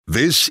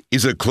This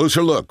is A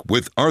Closer Look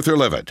with Arthur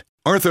Levitt.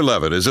 Arthur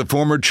Levitt is a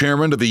former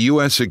chairman of the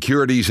U.S.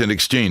 Securities and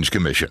Exchange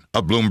Commission,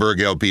 a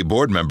Bloomberg LP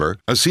board member,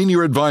 a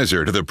senior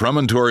advisor to the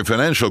Promontory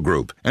Financial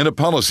Group, and a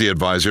policy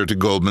advisor to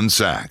Goldman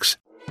Sachs.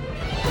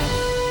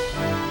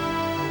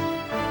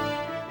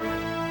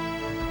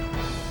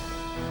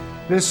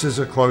 This is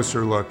A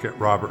Closer Look at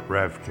Robert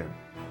Reffkin.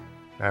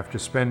 After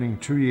spending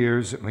 2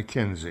 years at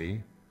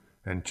McKinsey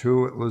and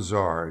 2 at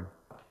Lazard,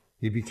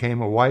 he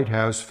became a White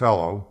House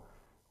Fellow,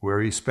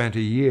 where he spent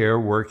a year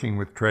working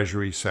with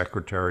Treasury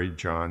Secretary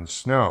John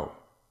Snow.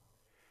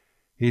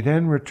 He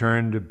then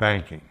returned to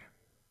banking,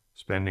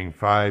 spending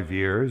 5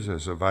 years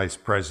as a vice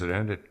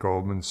president at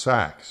Goldman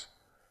Sachs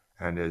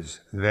and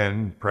as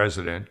then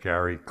President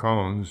Gary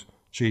Cohn's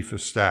chief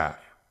of staff.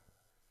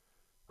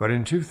 But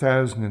in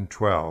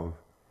 2012,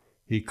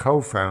 he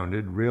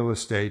co-founded real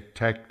estate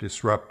tech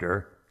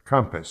disruptor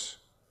Compass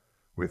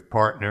with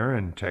partner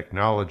and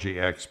technology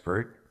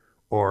expert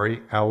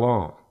Ori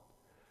Allon.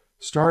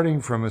 Starting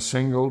from a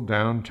single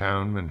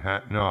downtown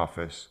Manhattan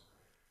office,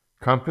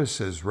 Compass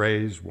has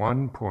raised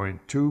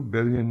 $1.2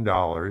 billion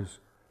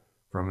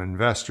from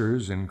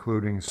investors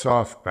including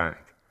SoftBank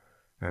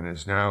and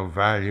is now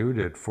valued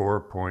at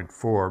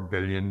 $4.4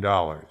 billion.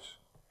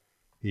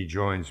 He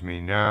joins me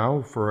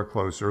now for a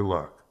closer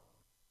look.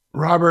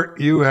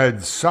 Robert, you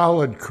had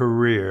solid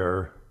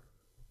career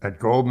at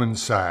Goldman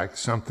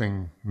Sachs,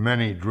 something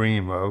many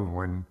dream of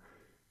when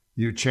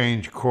you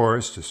changed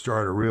course to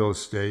start a real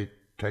estate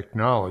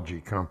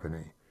technology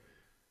company.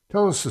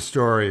 Tell us the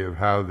story of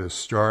how this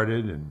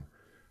started and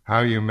how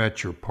you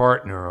met your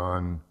partner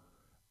on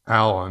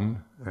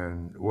Allon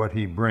and what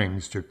he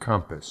brings to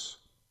Compass.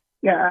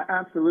 Yeah,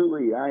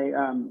 absolutely.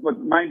 Look,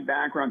 my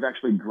background's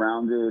actually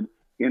grounded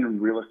in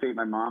real estate.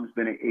 My mom's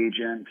been an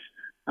agent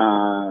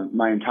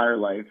my entire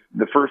life.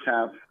 The first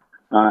half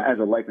as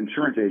a life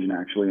insurance agent,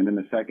 actually, and then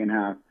the second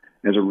half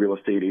as a real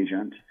estate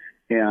agent.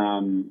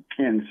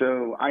 And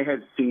so I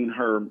had seen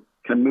her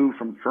kind of move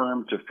from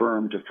firm to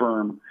firm to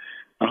firm,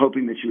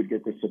 hoping that she would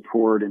get the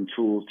support and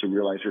tools to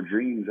realize her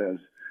dreams as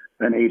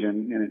an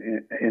agent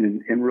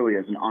and really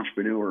as an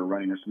entrepreneur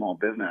running a small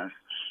business.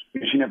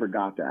 And she never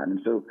got that. And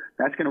so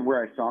that's kind of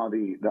where I saw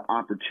the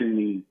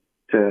opportunity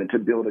to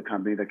build a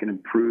company that can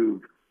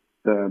improve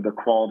the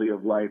quality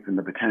of life and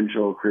the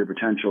career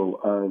potential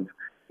of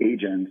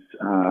agents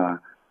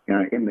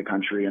in the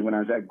country. And when I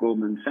was at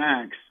Goldman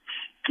Sachs,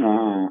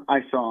 I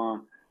saw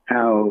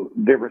how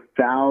there were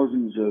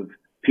thousands of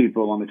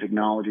people on the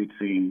technology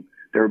team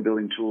that were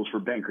building tools for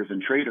bankers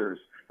and traders.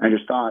 I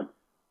just thought,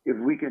 if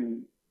we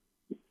can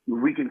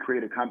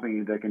create a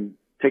company that can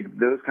take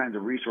those kinds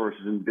of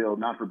resources and build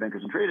not for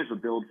bankers and traders,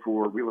 but build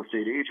for real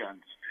estate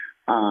agents,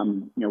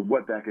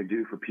 what that could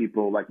do for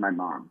people like my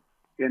mom.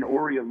 And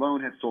Ori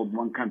Allon had sold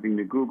one company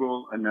to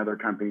Google, another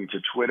company to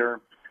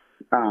Twitter,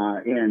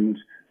 and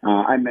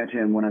I met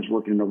him when I was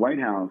working in the White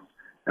House.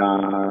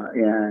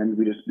 And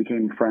we just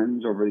became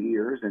friends over the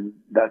years, and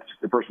that's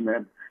the person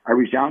that I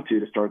reached out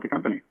to start the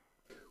company.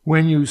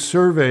 When you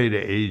surveyed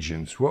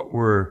agents, what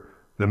were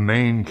the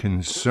main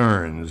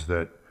concerns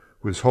that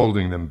was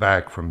holding them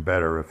back from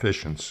better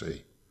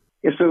efficiency?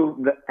 Yeah, so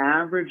the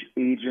average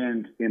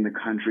agent in the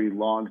country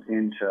logs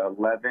into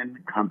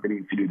 11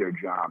 companies to do their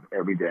job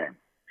every day.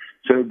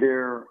 So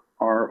there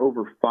are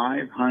over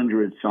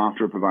 500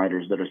 software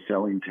providers that are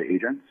selling to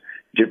agents,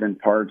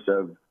 different parts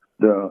of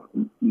the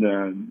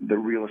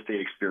real estate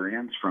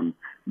experience, from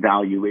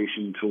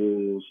valuation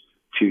tools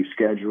to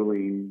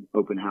scheduling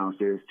open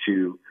houses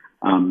to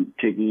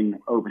taking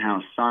open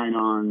house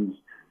sign-ons,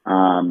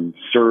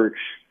 search,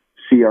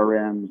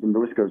 CRMs, and the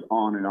list goes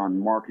on and on.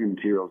 Marketing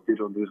materials,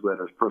 digital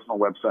newsletters, personal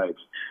websites.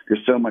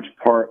 There's so much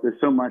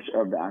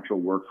of the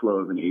actual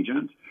workflow of an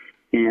agent.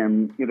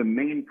 And the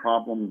main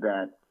problem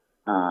that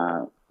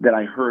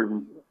I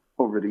heard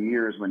over the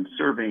years when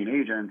surveying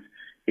agents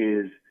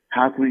is,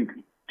 how can we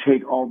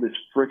take all this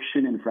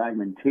friction and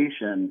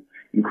fragmentation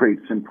and create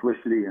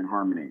simplicity and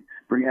harmony,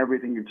 bring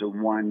everything into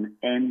one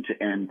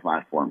end-to-end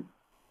platform?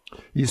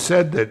 You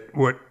said that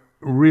what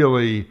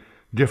really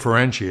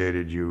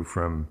differentiated you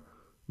from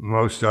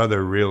most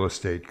other real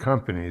estate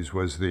companies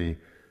was the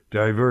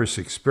diverse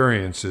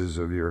experiences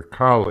of your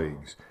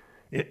colleagues.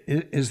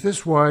 Is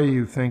this why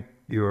you think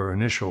your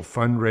initial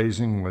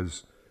fundraising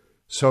was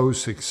so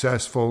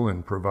successful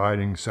in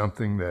providing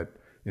something that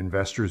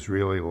investors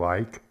really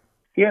like?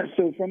 Yeah,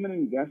 so from an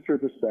investor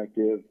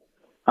perspective,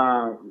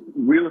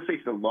 real estate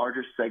is the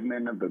largest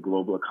segment of the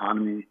global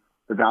economy.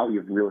 The value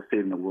of real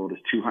estate in the world is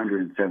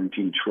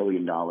 $217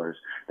 trillion.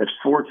 That's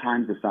 4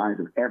 times the size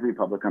of every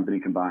public company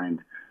combined.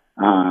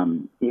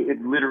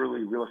 It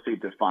literally, real estate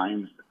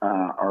defines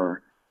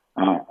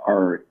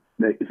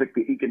it's like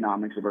the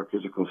economics of our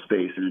physical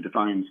space, and it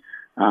defines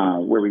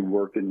where we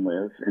work and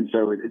live. And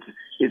so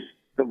it's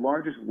the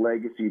largest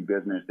legacy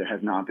business that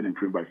has not been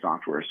improved by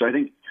software. So I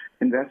think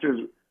investors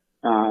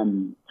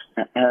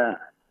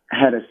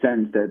had a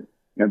sense that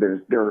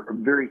there are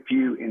very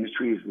few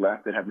industries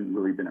left that haven't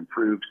really been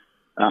improved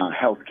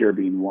healthcare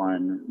being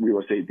one, real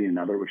estate being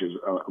another, which is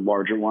a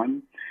larger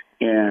one.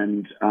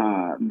 And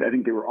I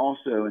think they were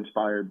also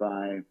inspired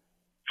by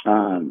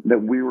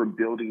that we were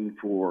building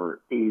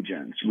for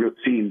agents,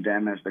 seeing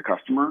them as the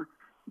customer,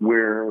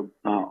 where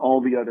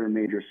all the other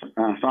major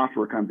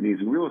software companies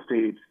in real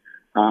estate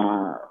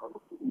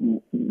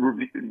were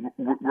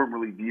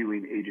really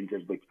viewing agents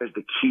as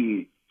the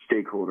key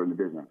stakeholder in the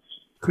business.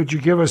 Could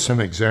you give us some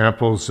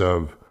examples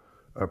of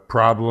a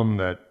problem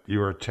that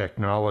your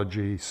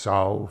technology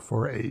solved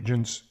for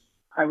agents?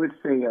 I would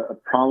say a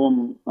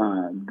problem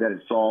that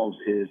it solves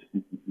is,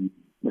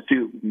 let's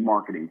do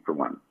marketing for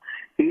one.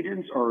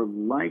 Agents are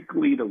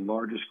likely the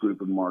largest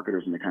group of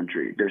marketers in the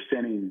country. They're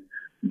sending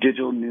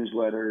digital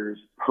newsletters,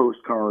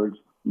 postcards,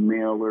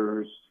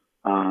 mailers,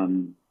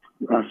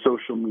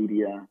 social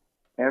media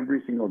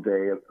every single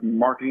day,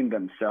 marketing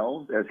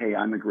themselves as, hey,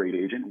 I'm a great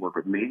agent, work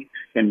with me,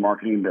 and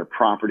marketing their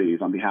properties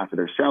on behalf of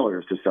their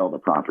sellers to sell the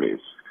properties.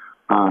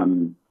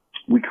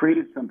 We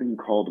created something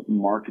called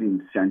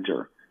Marketing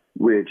Center,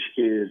 which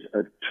is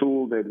a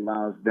tool that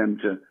allows them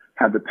to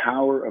have the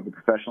power of a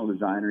professional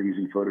designer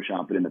using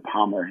Photoshop, but in the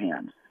palm of their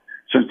hand.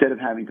 So instead of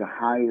having to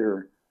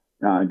hire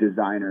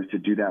designers to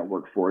do that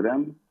work for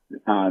them,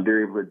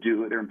 they're able to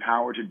do it. They're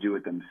empowered to do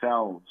it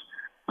themselves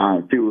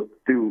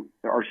through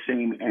our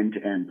same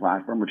end-to-end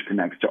platform, which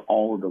connects to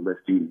all of the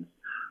listings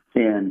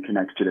and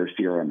connects to their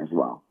CRM as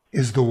well.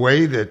 Is the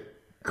way that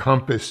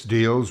Compass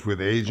deals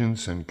with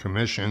agents and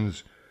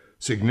commissions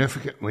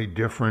significantly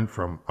different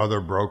from other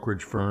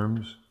brokerage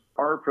firms?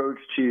 Our approach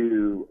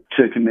to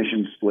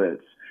commission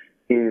splits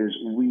is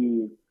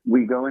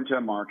we go into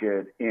a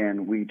market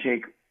and we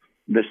take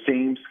the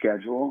same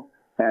schedule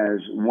as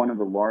one of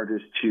the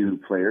largest two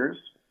players,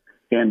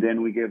 and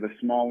then we give a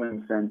small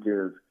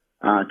incentive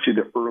to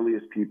the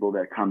earliest people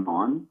that come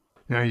on.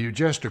 Now, you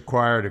just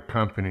acquired a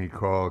company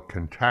called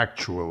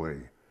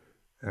Contactually,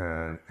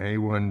 an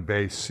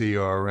A1-based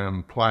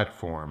CRM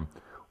platform.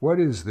 What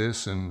is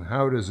this, and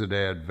how does it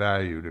add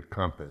value to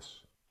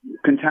Compass?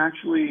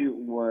 Contactually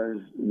was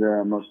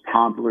the most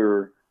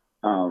popular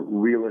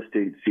real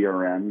estate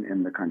CRM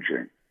in the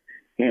country.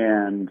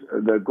 And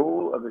the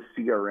goal of a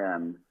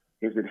CRM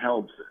is it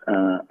helps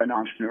an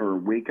entrepreneur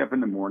wake up in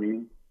the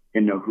morning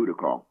and know who to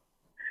call.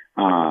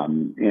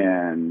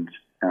 And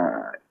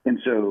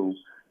so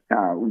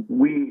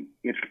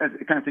it's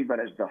kind of think about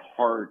it as the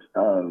heart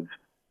of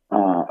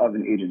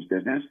an agent's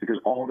business, because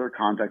all their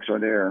contacts are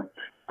there,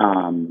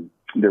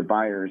 their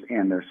buyers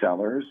and their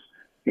sellers,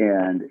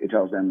 and it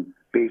tells them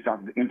based off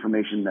of the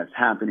information that's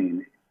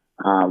happening,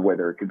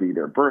 whether it could be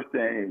their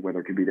birthday, whether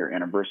it could be their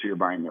anniversary of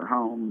buying their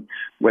home,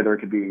 whether it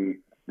could be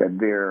that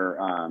they're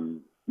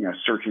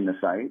searching the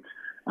site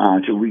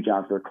to reach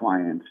out to their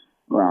clients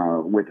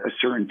with a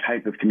certain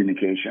type of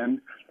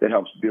communication that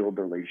helps build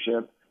the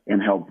relationship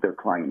and help their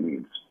client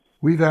needs.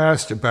 We've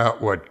asked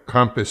about what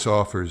Compass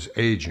offers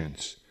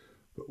agents,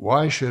 but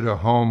why should a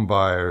home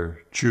buyer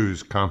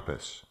choose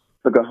Compass?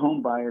 Look, a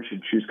home buyer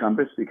should choose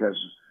Compass because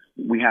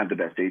we have the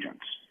best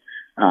agents.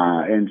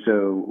 And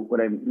so what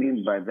I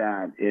mean by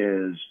that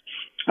is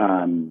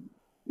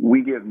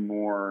we give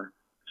more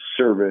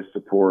service,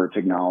 support,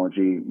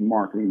 technology,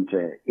 marketing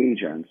to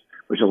agents,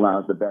 which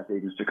allows the best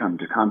agents to come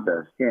to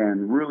Compass.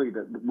 And really,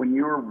 when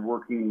you're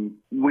working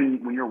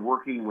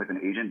with an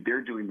agent,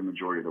 they're doing the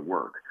majority of the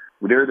work.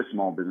 They're the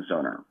small business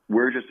owner.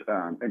 We're just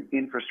an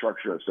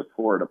infrastructure of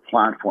support, a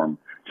platform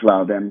to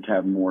allow them to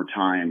have more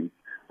time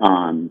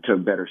to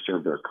better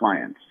serve their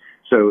clients.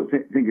 So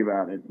think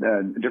about it.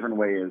 A different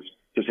way is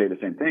to say the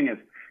same thing is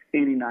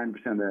 89%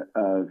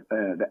 of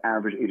the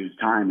average agent's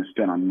time is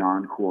spent on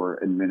non-core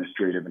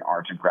administrative and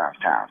arts and crafts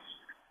tasks.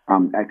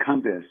 At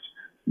Compass,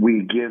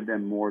 we give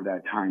them more of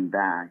that time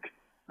back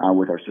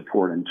with our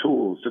support and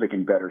tools so they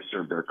can better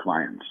serve their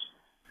clients.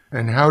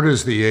 And how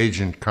does the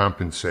agent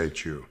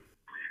compensate you?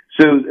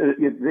 So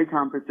they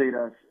compensate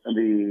us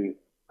the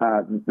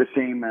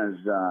same as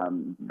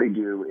they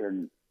do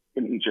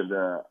in each of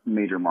the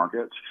major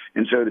markets.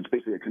 And so it's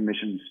basically a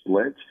commission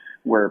split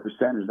where a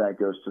percentage of that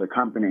goes to the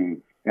company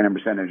and a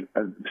percentage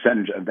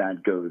of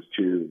that goes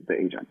to the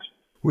agent.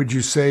 Would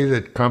you say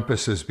that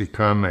Compass has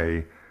become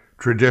a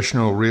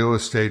traditional real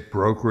estate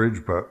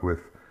brokerage, but with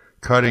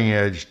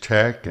cutting-edge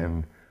tech,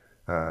 and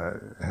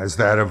has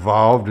that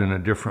evolved in a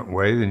different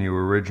way than you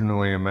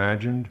originally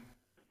imagined?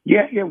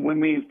 Yeah. When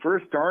we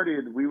first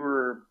started, we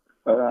were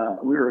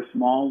a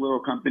small little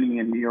company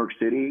in New York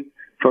City,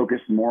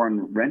 focused more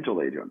on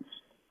rental agents.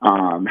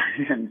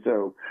 And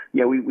so,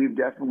 we've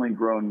definitely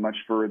grown much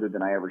further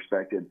than I ever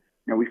expected.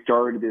 We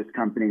started this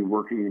company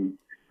working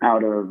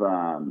out of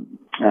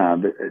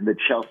the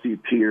Chelsea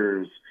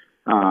Piers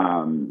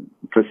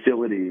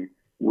facility,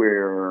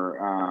 where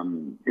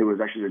it was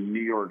actually the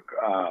New York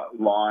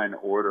Law and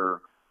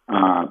Order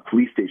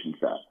police station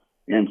set.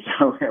 And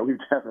so we've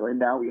definitely,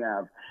 now we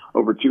have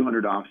over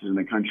 200 offices in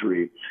the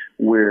country,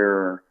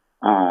 where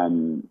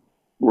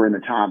we're in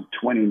the top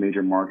 20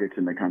 major markets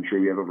in the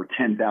country. We have over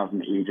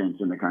 10,000 agents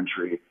in the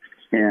country,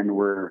 and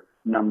we're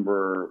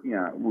number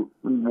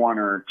one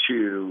or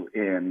two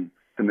in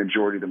the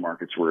majority of the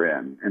markets we're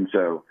in. And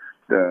so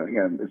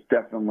it's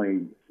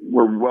definitely,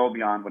 we're well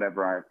beyond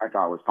whatever I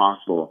thought was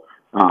possible.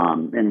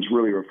 And it's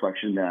really a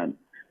reflection that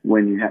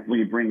when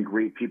you bring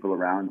great people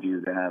around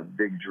you that have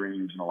big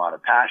dreams and a lot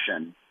of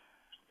passion,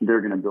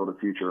 they're going to build a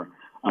future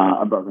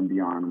above and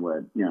beyond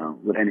what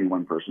any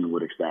one person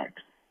would expect.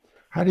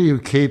 How do you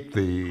keep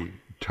the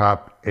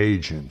top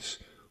agents?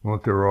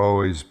 Won't there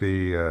always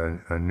be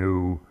a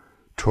new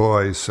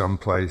toy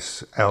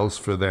someplace else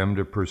for them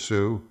to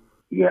pursue?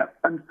 Yeah,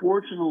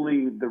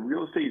 unfortunately, the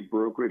real estate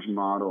brokerage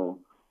model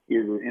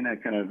is in a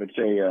kind of, a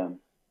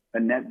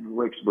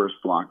Netflix versus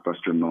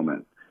Blockbuster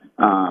moment.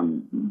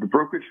 The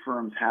brokerage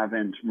firms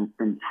haven't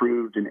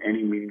improved in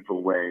any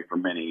meaningful way for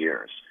many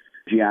years.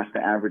 If you ask the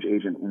average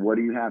agent, what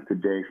do you have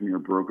today from your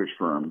brokerage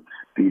firm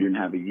that you didn't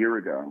have a year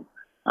ago?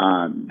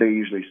 They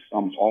usually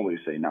almost always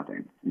say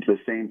nothing. It's the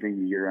same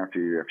thing year after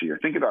year after year.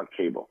 Think about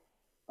cable.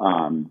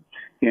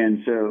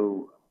 And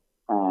so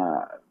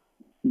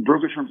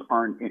brokerage firms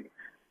aren't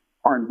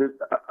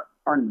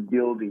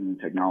building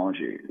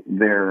technology.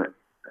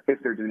 If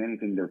they're doing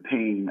anything, they're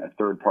paying a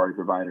third-party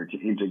provider to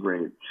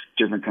integrate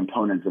different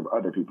components of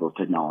other people's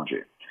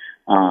technology.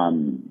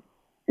 And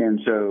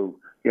so,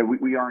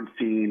 we aren't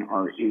seeing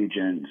our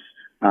agents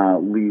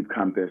leave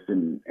Compass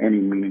in any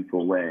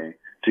meaningful way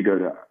to go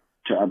to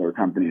other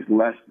companies.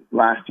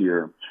 Last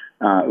year,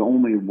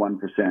 only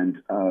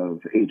 1% of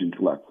agents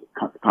left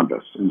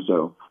Compass. And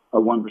so a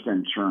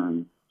 1%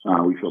 churn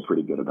we feel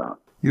pretty good about.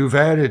 You've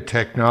added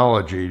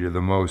technology to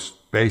the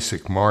most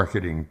basic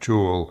marketing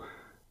tool,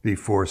 the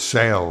for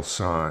sale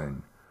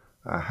sign.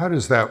 How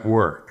does that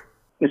work?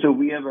 And so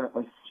we have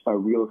a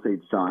real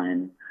estate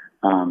sign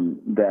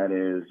that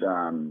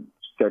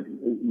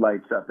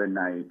lights up at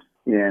night.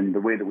 And the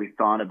way that we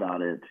thought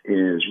about it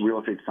is real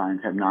estate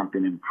signs have not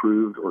been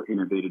improved or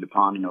innovated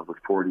upon in over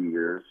 40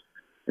 years.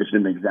 It's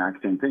been the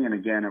exact same thing. And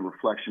again, a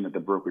reflection that the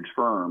brokerage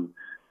firm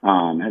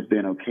has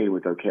been okay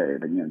with okay.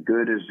 That,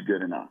 good is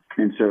good enough.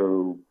 And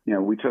so,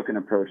 we took an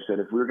approach that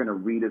if we're going to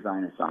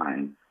redesign a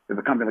sign, if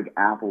a company like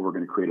Apple were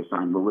going to create a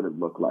sign, what would it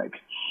look like?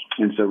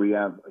 And so we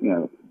have,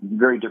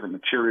 very different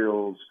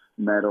materials,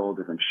 metal,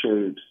 different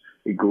shapes.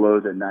 It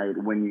glows at night.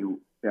 When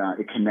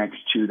it connects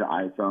to the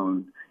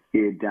iPhone,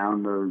 it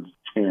downloads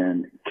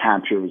and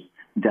captures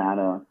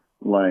data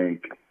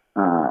like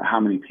how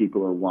many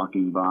people are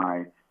walking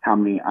by, how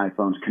many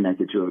iPhones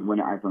connected to it. When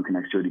an iPhone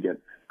connects to it, you get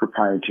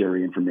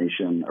proprietary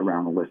information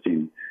around the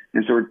listing.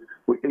 And so,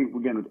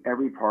 again, with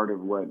every part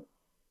of what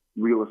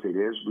real estate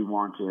is, we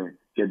want to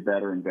get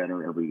better and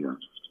better every year.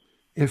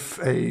 If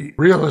a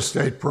real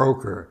estate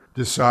broker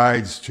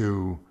decides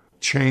to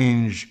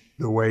change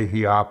the way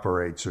he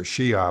operates or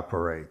she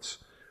operates,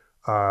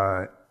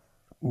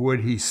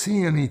 would he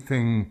see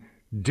anything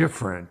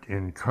different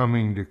in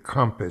coming to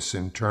Compass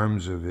in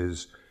terms of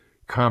his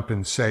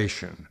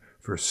compensation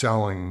for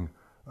selling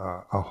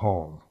a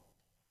home?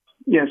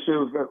 Yeah,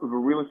 so if a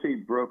real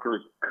estate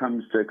broker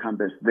comes to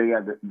Compass,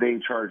 they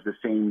charge the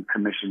same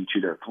commission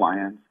to their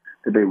clients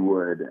that they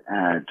would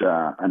at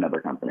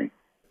another company.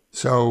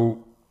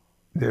 So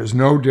there's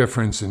no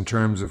difference in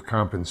terms of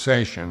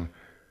compensation,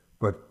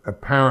 but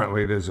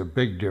apparently there's a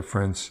big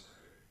difference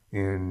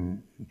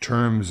in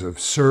terms of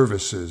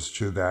services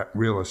to that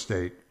real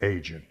estate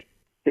agent.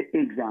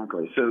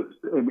 Exactly. So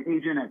an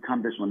agent at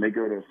Compass, when they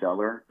go to a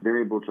seller,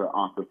 they're able to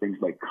offer things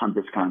like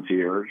Compass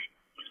Concierge,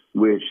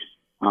 which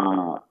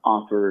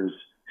offers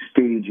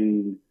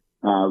staging,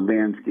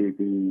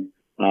 landscaping,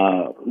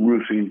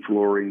 roofing,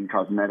 flooring,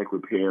 cosmetic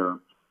repair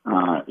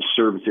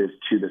services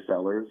to the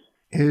sellers.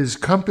 Is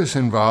Compass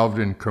involved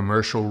in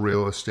commercial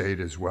real estate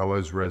as well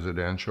as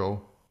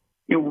residential?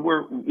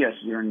 Yes,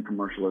 we're in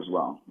commercial as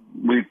well.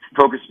 We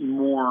focus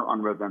more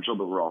on residential,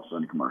 but we're also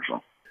in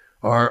commercial.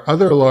 Are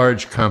other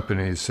large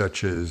companies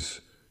such as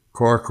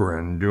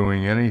Corcoran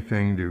doing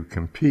anything to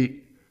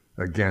compete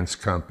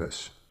against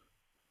Compass?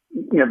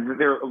 Yeah,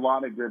 there are a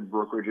lot of good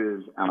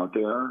brokerages out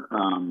there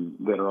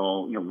that are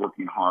all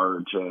working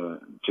hard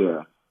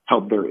to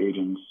help their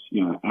agents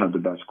have the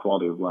best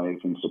quality of life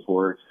and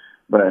support.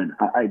 But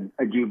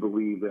I do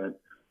believe that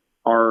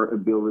our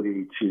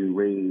ability to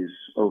raise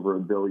over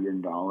 $1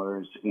 billion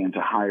and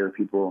to hire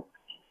people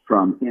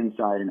from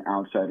inside and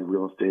outside of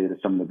real estate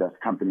at some of the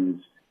best companies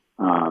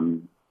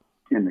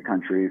in the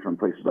country, from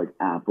places like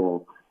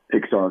Apple,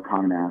 Pixar,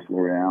 Condé Nast,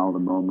 L'Oreal, the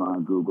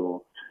MoMA,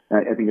 Google.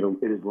 I think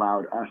it has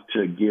allowed us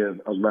to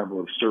give a level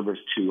of service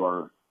to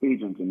our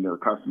agents and their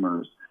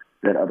customers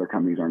that other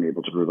companies aren't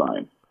able to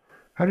provide.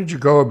 How did you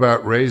go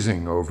about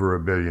raising over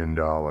 $1 billion?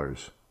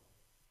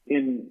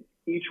 In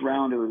each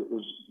round, it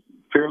was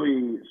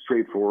fairly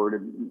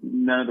straightforward.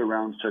 None of the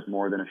rounds took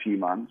more than a few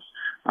months.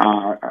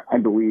 I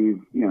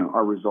believe,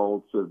 our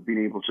results of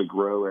being able to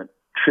grow at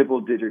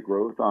triple-digit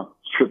growth off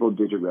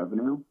triple-digit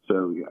revenue,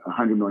 so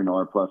 $100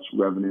 million plus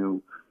revenue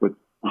with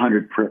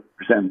 100%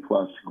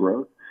 plus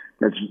growth.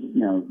 That's,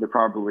 there are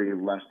probably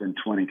less than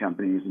 20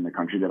 companies in the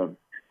country that have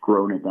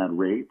grown at that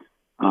rate.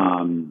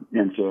 And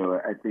so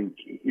I think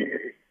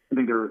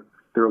there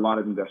there are a lot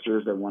of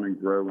investors that want to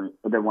grow,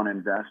 that want to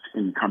invest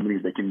in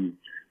companies that can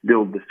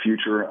build the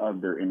future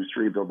of their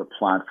industry, build a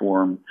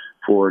platform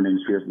for an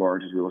industry as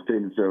large as real estate.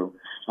 And so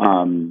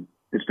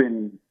it's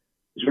been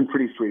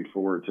pretty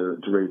straightforward to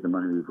raise the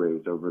money we've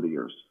raised over the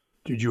years.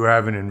 Did you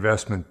have an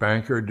investment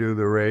banker do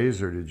the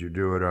raise, or did you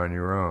do it on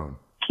your own?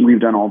 We've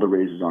done all the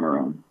raises on our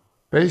own.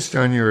 Based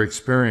on your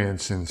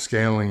experience in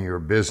scaling your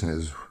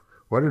business,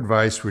 what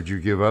advice would you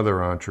give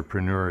other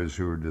entrepreneurs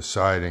who are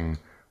deciding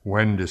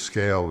when to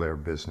scale their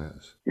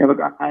business? Yeah, look,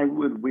 I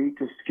would wait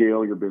to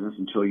scale your business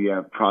until you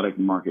have product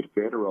market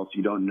fit, or else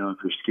you don't know if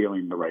you're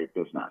scaling the right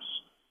business.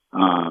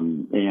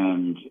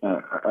 And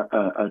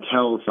a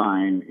tell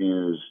sign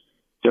is,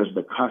 does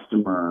the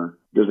customer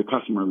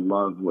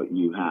love what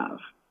you have?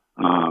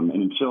 And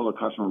until a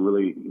customer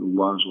really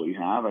loves what you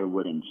have, I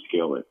wouldn't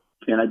scale it.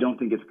 And I don't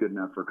think it's good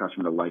enough for a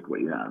customer to like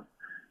what you have,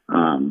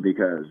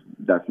 because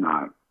that's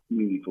not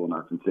meaningful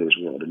enough in today's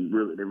world. And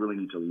they really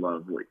need to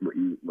love what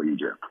you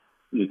do.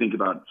 When you think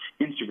about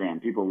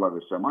Instagram, people love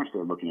it so much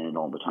they're looking at it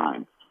all the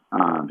time.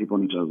 People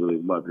need to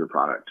really love your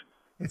product.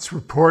 It's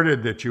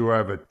reported that you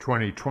have a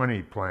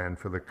 2020 plan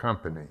for the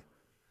company.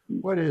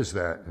 What is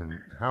that, and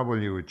how will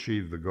you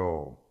achieve the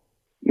goal?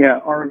 Yeah,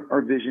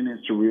 our vision is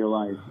to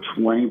realize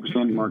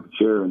 20% market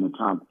share in the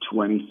top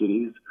 20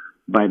 cities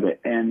by the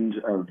end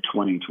of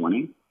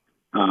 2020.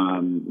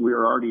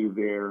 We're already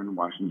there in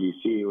Washington,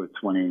 D.C. with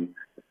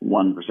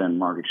 21%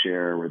 market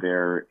share. We're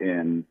there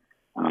in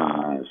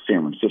San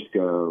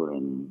Francisco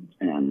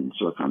and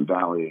Silicon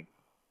Valley.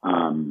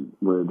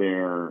 We're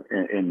there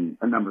in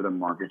a number of the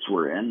markets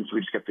we're in. So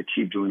we just have to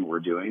keep doing what we're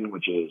doing,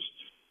 which is,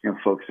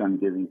 focus on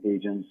giving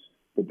agents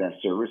the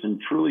best service. And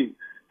truly,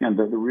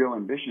 the real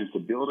ambition is to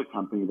build a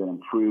company that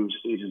improves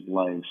agents'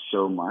 lives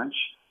so much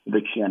that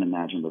they can't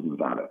imagine living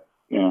without it.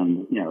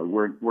 And,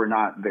 we're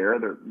not there.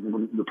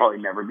 We'll probably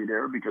never be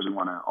there because we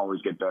want to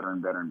always get better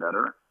and better and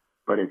better.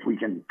 But if we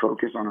can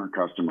focus on our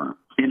customer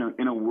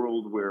in a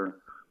world where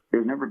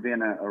there's never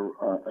been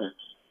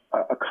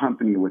a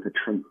company with a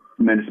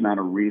tremendous amount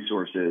of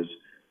resources,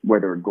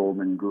 whether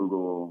Goldman,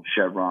 Google,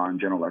 Chevron,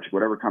 General Electric,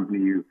 whatever company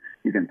you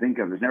can think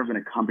of, there's never been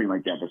a company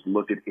like that that's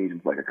looked at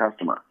agents like a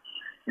customer.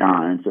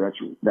 And so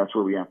that's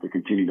where we have to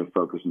continue to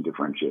focus and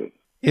differentiate.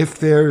 If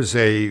there's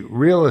a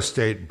real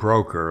estate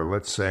broker,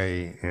 let's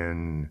say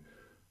in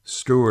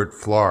Stuart,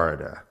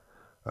 Florida,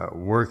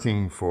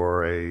 working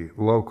for a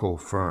local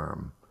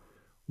firm,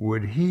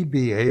 would he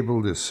be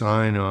able to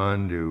sign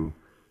on to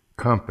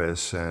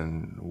Compass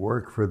and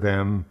work for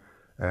them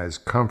as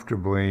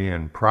comfortably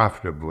and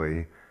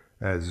profitably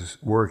as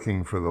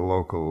working for the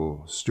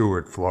local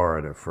Stuart,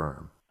 Florida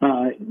firm?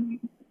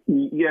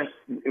 Yes,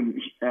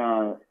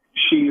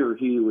 she or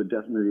he would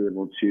definitely be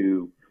able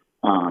to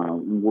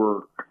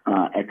work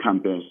at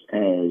Compass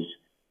as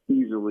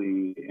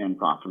easily and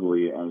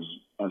profitably as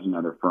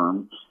another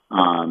firm.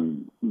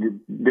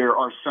 There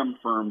are some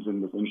firms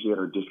in this industry that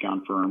are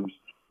discount firms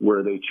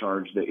where they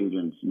charge the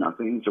agents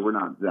nothing, so we're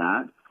not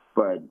that.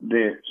 But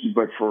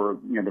for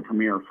the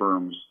premier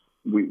firms,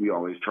 we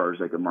always charge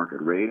like a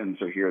market rate, and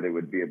so here they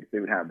would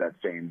have that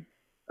same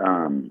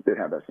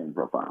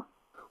profile.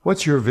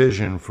 What's your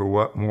vision for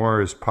what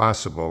more is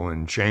possible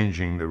in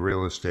changing the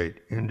real estate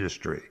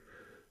industry?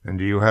 And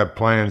do you have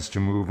plans to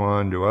move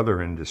on to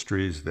other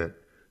industries that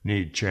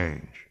need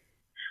change?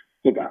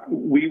 Look,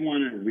 we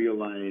want to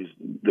realize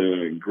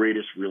the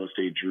greatest real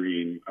estate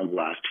dream of the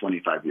last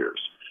 25 years,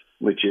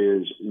 which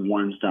is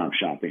one-stop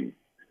shopping.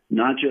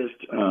 Not just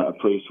a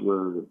place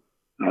where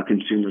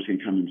consumers can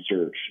come and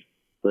search,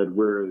 but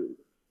where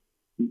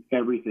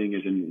everything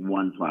is in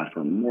one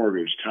platform: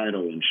 mortgage,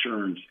 title,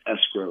 insurance,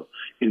 escrow,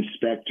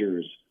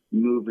 inspectors,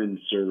 move-in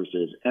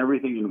services,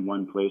 everything in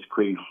one place,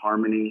 creating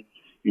harmony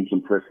and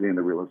simplicity in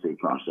the real estate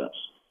process.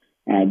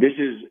 This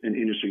is an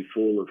industry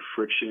full of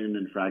friction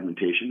and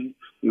fragmentation.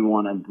 We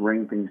want to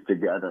bring things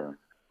together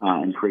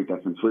and create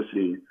that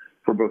simplicity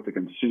for both the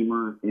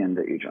consumer and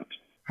the agent.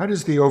 How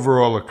does the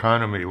overall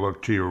economy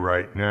look to you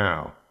right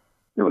now?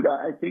 Look,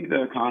 I think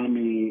the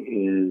economy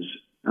is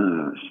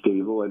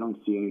stable. I don't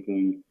see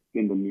anything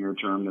in the near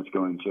term that's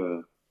going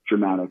to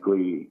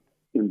dramatically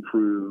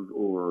improve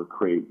or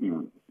create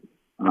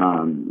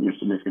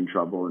significant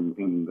trouble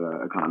in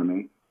the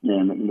economy.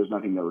 And there's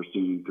nothing that we're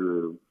seeing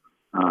through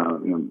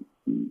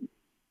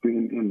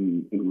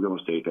in real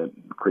estate that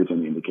creates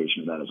any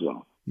indication of that as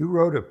well. You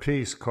wrote a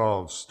piece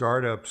called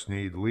 "Startups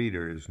Need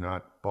Leaders,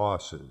 Not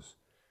Bosses."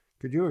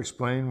 Could you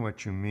explain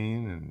what you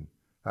mean, and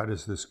how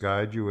does this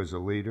guide you as a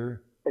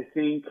leader? I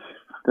think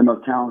the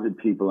most talented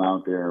people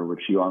out there,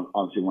 which you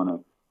obviously want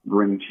to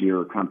bring to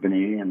your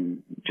company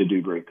and to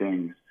do great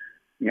things,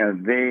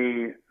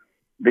 they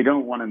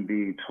don't want to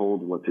be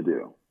told what to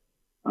do.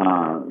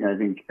 I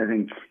think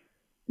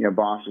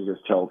bosses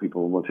just tell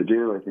people what to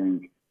do. I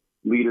think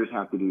leaders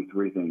have to do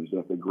three things. They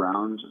have to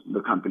ground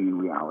the company in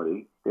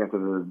reality. They have to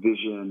have a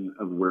vision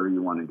of where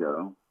you want to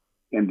go,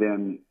 and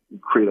then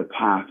create a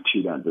path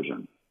to that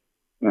vision.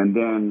 And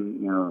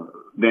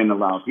then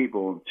allow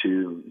people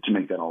to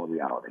make that all a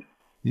reality.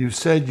 You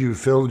said you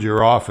filled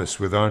your office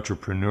with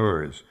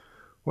entrepreneurs.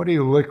 What do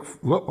you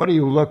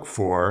look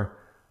for,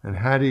 and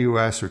how do you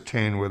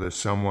ascertain whether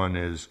someone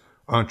is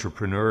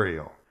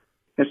entrepreneurial?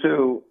 And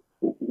so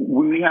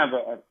we have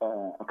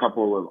a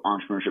couple of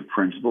entrepreneurship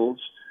principles.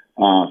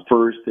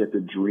 First, they have to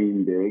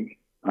dream big.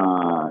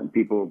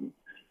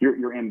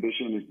 Your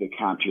ambition is the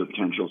cap to your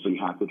potential, so you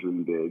have to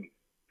dream big.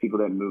 People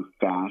that move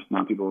fast,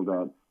 not people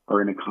that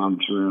are in a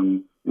conference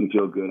room and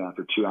feel good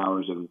after 2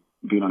 hours of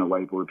being on a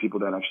whiteboard. People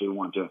that actually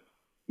want to,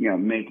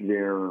 make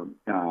their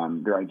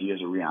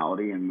ideas a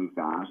reality and move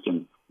fast.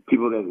 And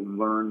people that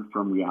learn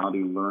from reality,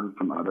 learn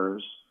from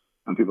others.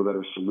 And people that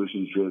are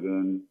solutions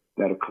driven,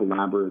 that are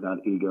collaborative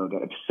without ego,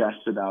 that obsess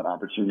about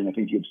opportunity. I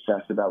think you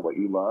obsess about what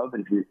you love,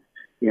 and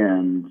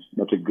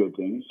that's a good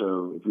thing.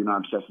 So if you're not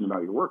obsessing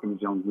about your work, it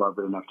means you don't love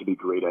it enough to be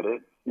great at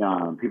it.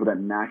 People that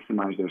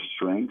maximize their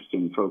strengths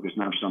and focus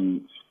not just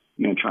on,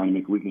 trying to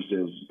make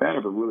weaknesses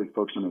better, but really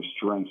focus on their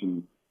strengths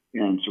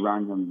and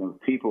surrounding them with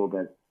people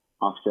that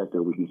offset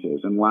their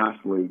weaknesses. And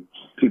lastly,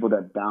 people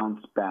that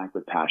bounce back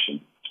with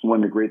passion. One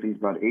of the great things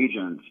about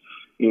agents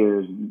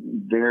is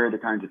they're the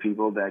kinds of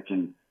people that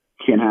can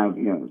have,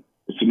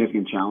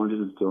 significant challenges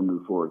and still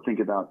move forward. Think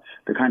about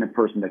the kind of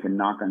person that can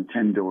knock on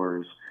 10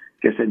 doors,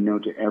 get said no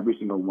to every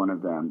single one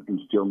of them, and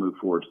still move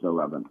forward to the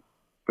 11th.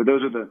 But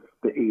those are the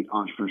 8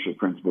 entrepreneurship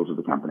principles of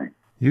the company.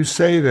 You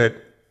say that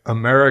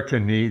America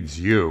Needs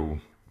You,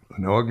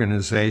 an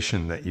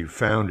organization that you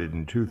founded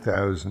in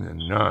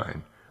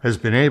 2009, has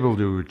been able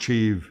to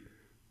achieve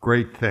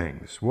great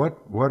things.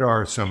 What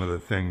are some of the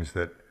things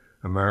that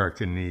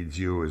America Needs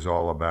You is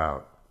all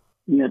about?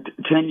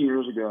 10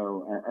 years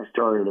ago, I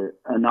started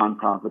a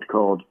nonprofit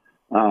called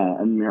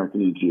America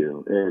Needs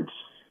You. It's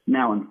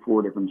now in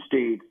 4 different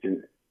states,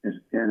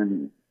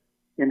 and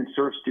it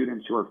serves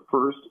students who are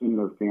first in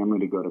their family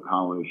to go to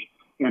college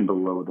and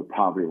below the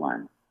poverty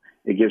line.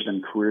 It gives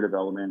them career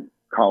development,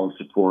 college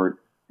support,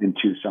 and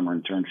 2 summer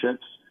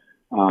internships.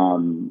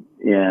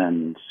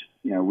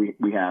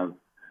 We have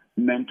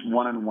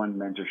one-on-one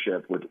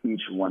mentorship with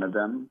each one of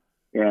them,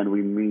 and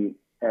we meet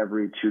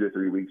every 2 to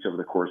 3 weeks over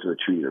the course of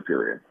a 2-year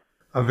period.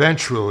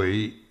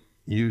 Eventually,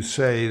 you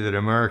say that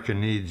America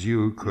Needs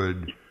You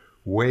could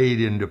wade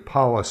into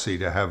policy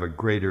to have a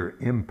greater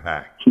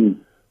impact.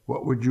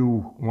 What would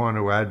you want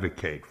to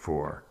advocate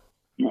for?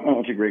 Oh,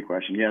 that's a great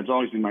question. Yeah, it's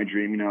always been my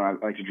dream. I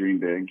like to dream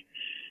big.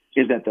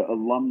 Is that the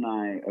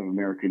alumni of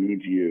America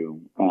Needs You,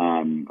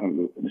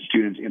 the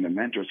students and the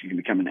mentors, can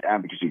become an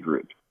advocacy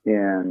group.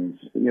 And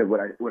what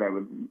I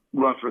would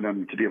love for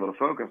them to be able to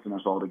focus on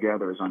us all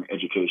together is on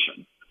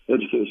education.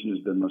 Education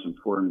is the most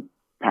important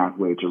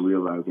pathway to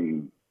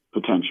realizing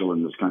potential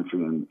in this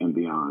country and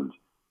beyond.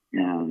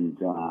 And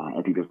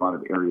I think there's a lot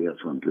of areas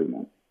for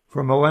improvement.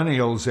 For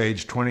millennials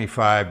aged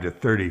 25 to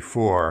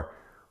 34,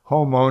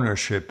 home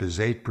ownership is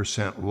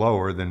 8%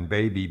 lower than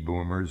baby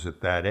boomers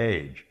at that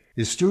age.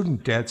 Is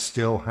student debt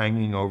still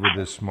hanging over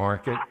this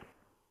market?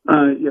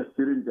 Yes,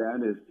 student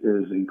debt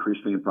is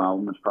increasingly a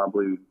problem. It's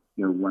probably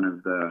one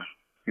of the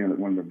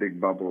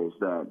big bubbles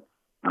that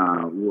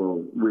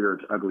will rear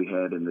its ugly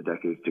head in the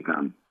decades to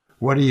come.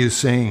 What are you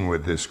seeing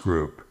with this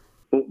group?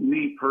 Well,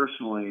 me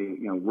personally,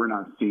 we're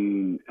not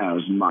seeing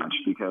as much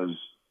because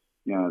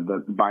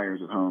the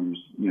buyers of homes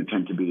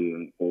tend to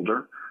be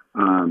older.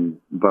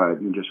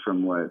 But just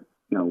from what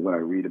I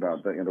read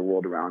about the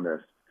world around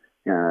us,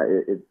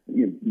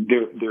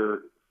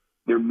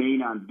 there may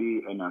not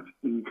be enough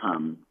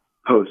income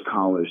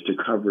post-college to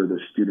cover the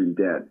student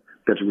debt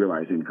that's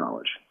realized in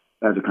college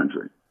as a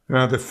country.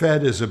 Now, the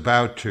Fed is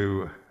about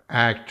to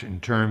act in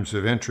terms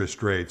of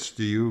interest rates.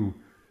 Do you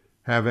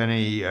have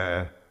any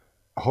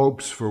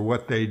hopes for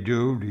what they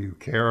do? Do you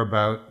care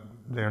about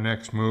their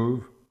next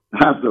move?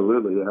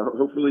 Absolutely.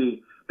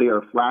 Hopefully they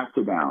are flat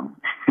to down.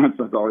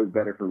 That's always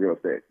better for real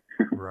estate.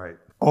 Right.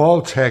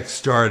 All tech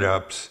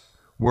startups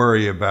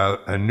worry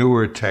about a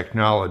newer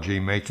technology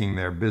making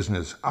their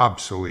business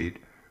obsolete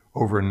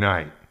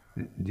overnight.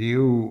 Do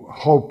you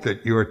hope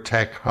that your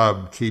tech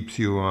hub keeps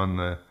you on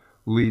the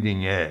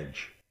leading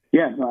edge?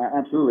 Yeah, no,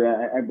 absolutely.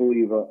 I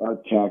believe our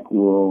tech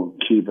will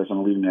keep us on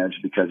the leading edge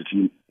because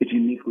it's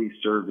uniquely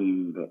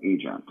serving the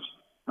agents.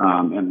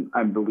 And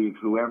I believe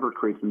whoever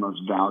creates the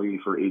most value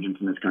for agents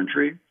in this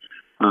country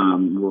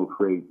will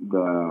create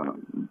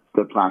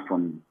the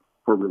platform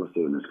for real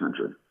estate in this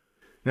country.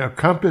 Now,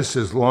 Compass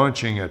is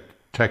launching a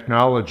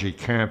technology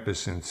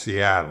campus in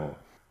Seattle,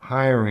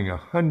 hiring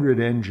 100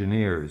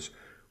 engineers.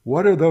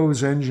 What are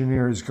those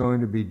engineers going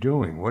to be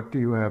doing? What do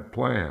you have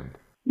planned?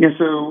 Yeah,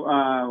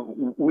 so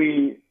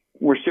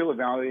we're still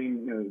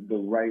evaluating the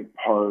right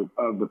part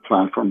of the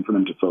platform for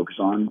them to focus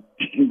on,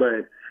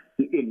 but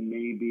it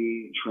may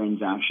be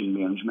transaction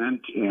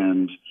management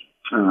and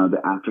the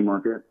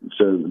aftermarket.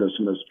 So some of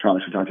those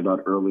products we talked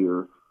about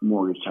earlier,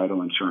 mortgage,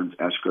 title, insurance,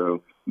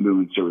 escrow,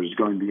 moving services,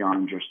 going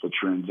beyond just the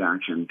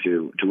transaction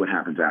to what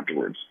happens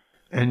afterwards.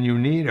 And you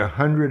need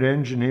 100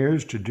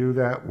 engineers to do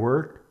that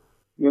work?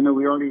 We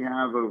already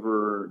have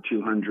over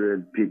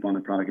 200 people on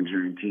the product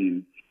engineering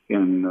team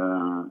in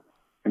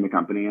the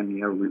company, and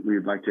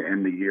we'd like to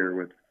end the year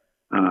with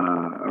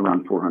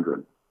around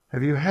 400.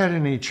 Have you had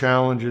any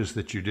challenges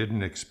that you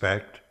didn't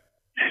expect?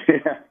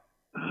 Yeah.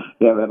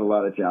 Yeah, I've had a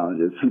lot of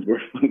challenges,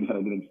 unfortunately, that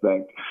I didn't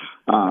expect.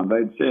 But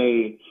I'd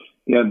say,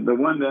 the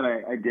one that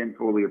I didn't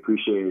fully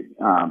appreciate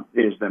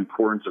is the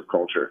importance of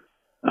culture.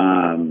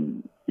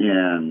 And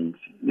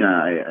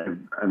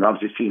I've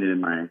obviously seen it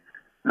in my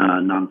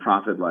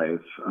nonprofit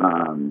life,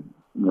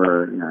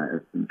 where I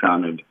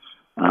founded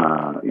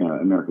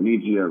America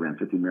Needs You. I ran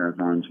 50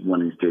 marathons,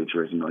 winning states,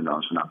 raising $1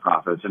 million for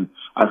nonprofits. And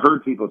I've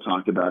heard people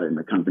talk about it in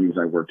the companies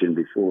I worked in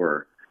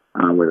before,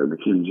 whether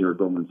McKinsey or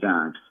Goldman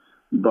Sachs.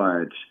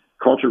 But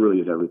culture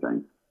really is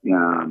everything.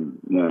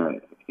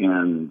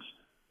 And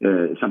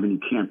it's something you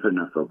can't put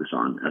enough focus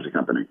on as a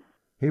company.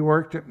 He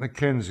worked at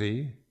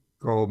McKinsey,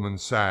 Goldman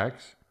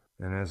Sachs,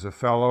 and as a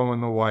fellow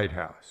in the White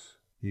House.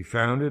 He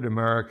founded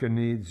America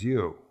Needs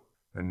You,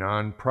 a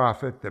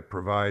nonprofit that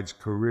provides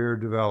career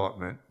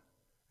development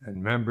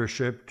and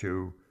membership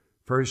to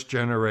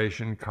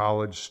first-generation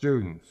college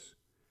students.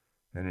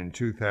 And in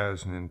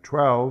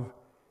 2012,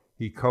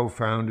 he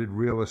co-founded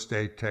real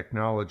estate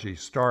technology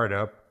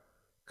startup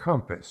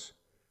Compass,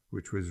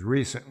 which was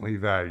recently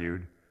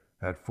valued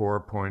at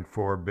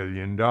 $4.4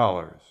 billion.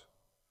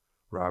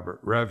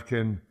 Robert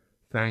Reffkin,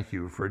 thank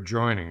you for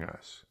joining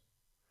us.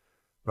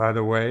 By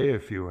the way,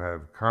 if you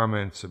have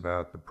comments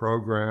about the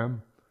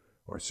program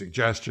or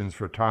suggestions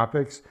for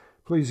topics,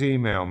 please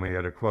email me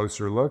at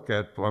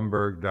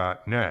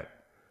acloserlook@bloomberg.net.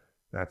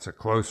 That's a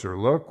closer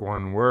look,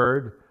 one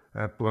word,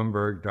 at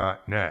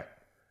bloomberg.net.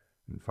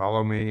 And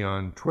follow me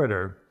on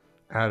Twitter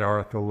at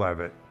Arthur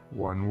Levitt,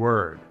 one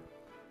word.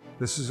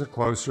 This is A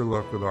Closer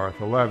Look with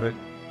Arthur Levitt.